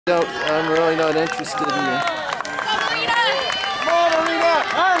I'm really not interested in you. Come on, Marina!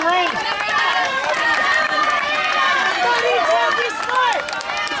 Come, Marina! Be smart!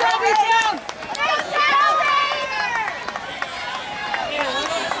 Drop it down!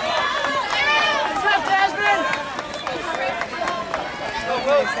 What's up, Jasmine?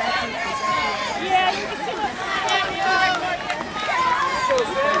 Yeah, you can see what's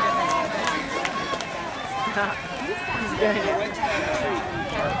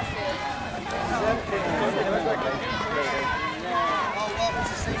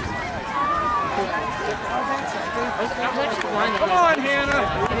Come on, Hannah!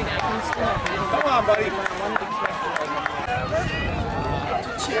 Come on, buddy!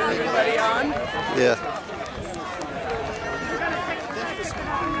 Cheer everybody on? Yeah.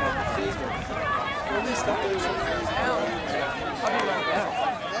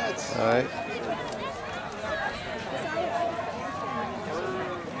 All right.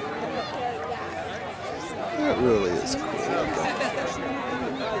 That really is cool.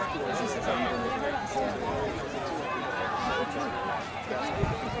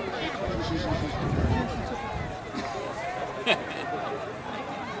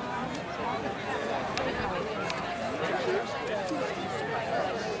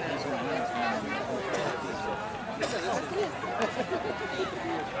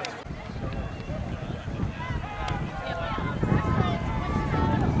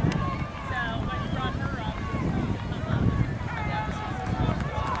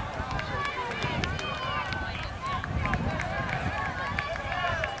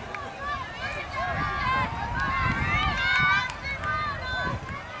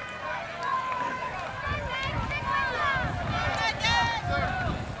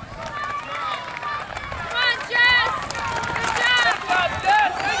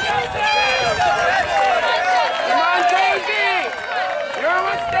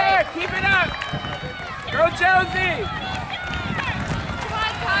 Go, Josie! Come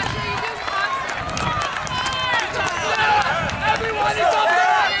on, Tasha, you're doing awesome! Everyone is up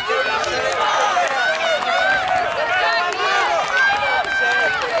there!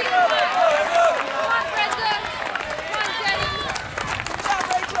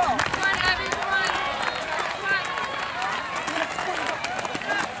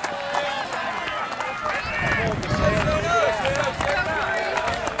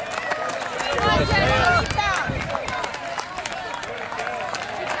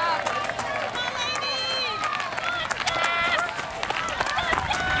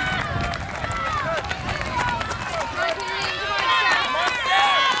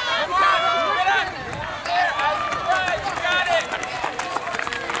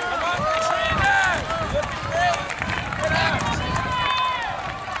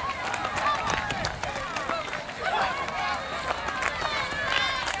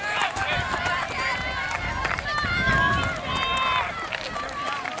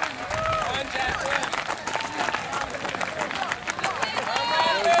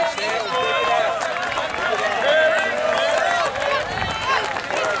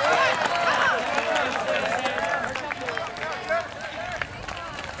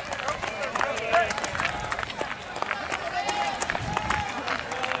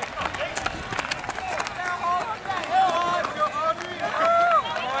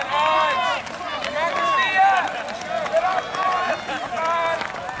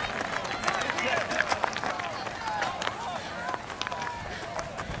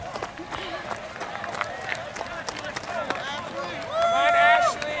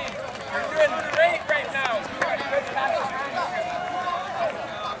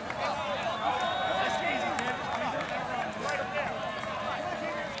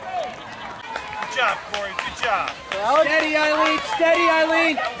 Good job, Corey. Good job. Steady, Eileen. Steady,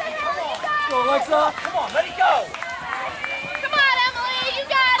 Eileen. Go, Alexa. Come on, let it go. Come on, Emily. You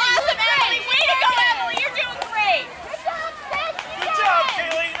got it. Awesome, Emily. Way to go, Emily. You're doing great. Good job, Cynthia. Good job,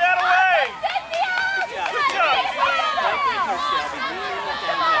 Kaylee. That away. Cynthia. Good job, Kaylee.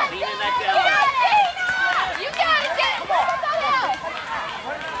 You got it, Jen. Come on.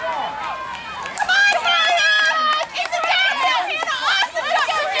 Come on, Hannah. It's a downhill, Hannah. Awesome.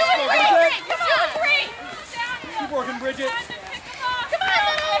 You're doing great. Come on. Keep working, Bridget. Come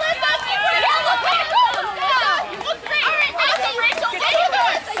on, Melissa. Yeah, look,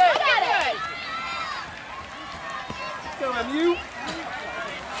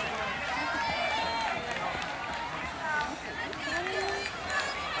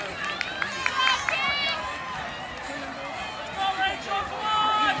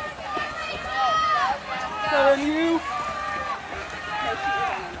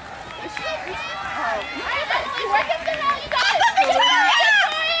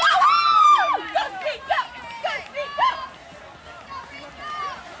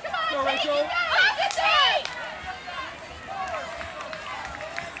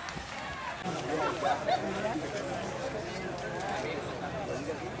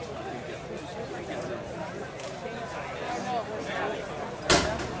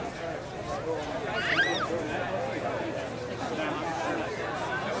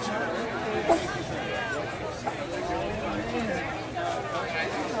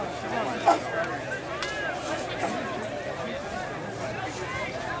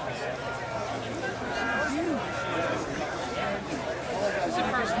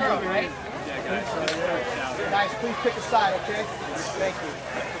 pick a side, okay? Thank you.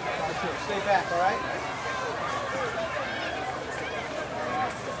 Stay back, all right?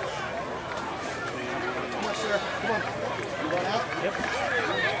 Come on, sir. Come on. You run out? Yep.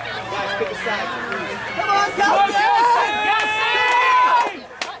 Guys, pick a side, please. Come on, Kelsey! Kelsey!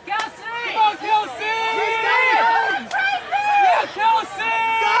 Come on, Kelsey! Yeah, Kelsey!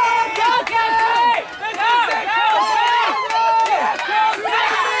 Go, Kelsey! Yeah, Kelsey! Yeah, Kelsey! Come on! Yeah, Kelsey!